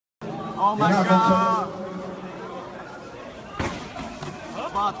Oh my god.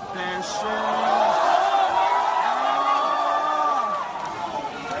 Fuck that shit.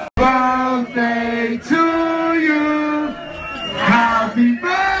 Birthday to you. Happy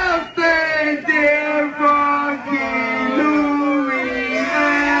birthday, dear Rocky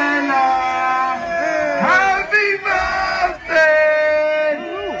Louisiana. Happy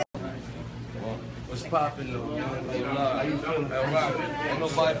birthday. What's poppin' though? How you feeling? Ain't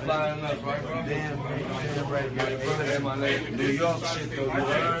nobody flying up, right, bro? Damn, right, man. My name. New York shit though, you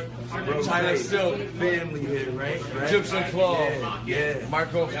heard? Bro, China Silk, family here, right? Gypsum Claw, yeah.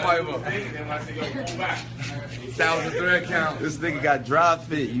 Microfiber, 1,000 thread count. This nigga got drop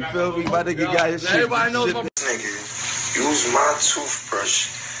fit, you feel me? My nigga got his shit. Everybody knows my nigga. Use my toothbrush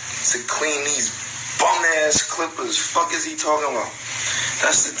to clean these bum ass clippers. Fuck is he talking about?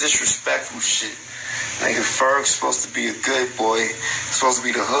 That's the disrespectful shit. Nigga, Ferg's supposed to be a good boy. Supposed to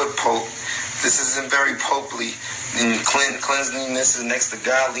be the hood pope. This isn't very popely. And cleanliness is next to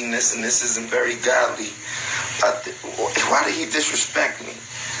godliness, and this isn't very godly. Why did he disrespect me?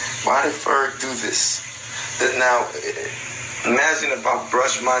 Why did Ferg do this? Now, imagine if I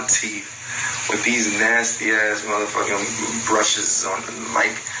brush my teeth with these nasty ass motherfucking brushes on.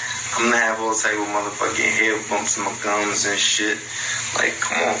 Like, I'm gonna have all type of motherfucking hair bumps in my gums and shit. Like,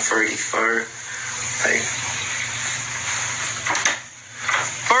 come on, Fergie Ferg. Like,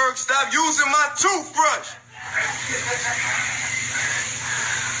 Ferg, stop using my toothbrush.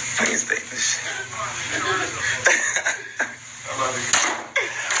 Please take this shit.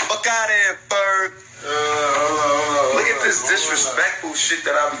 Fuck out of here, Ferg. Look at this disrespectful shit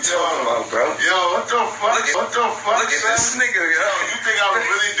that I be talking about, bro. Yo, what the fuck? Look at this nigga, yo. You think I would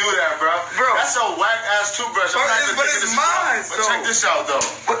really do that, bro? Bro. That's a whack ass toothbrush. But it's mine, But check this out, though.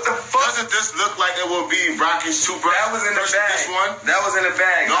 What the fuck? Doesn't this look like it will be Rocky's toothbrush? That was in the bag. This one? That was in the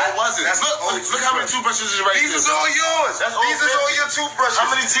bag. No, it wasn't. That's Look how many toothbrushes is right These there. is all yours. That's These is all your toothbrushes. How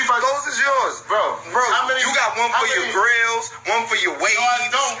many teeth are those? Is yours, bro? How many? You got one for your grills, one for your waves. No, I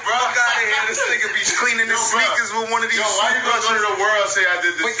don't, bro. Fuck out of here. This nigga be cleaning his sneakers with one of these. Yo, why you gonna go to the world and say I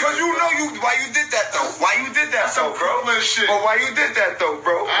did this? Because you know why you did that though. Why you did that though, bro? Shit. But why you did that though,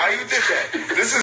 bro? Why you did that? This is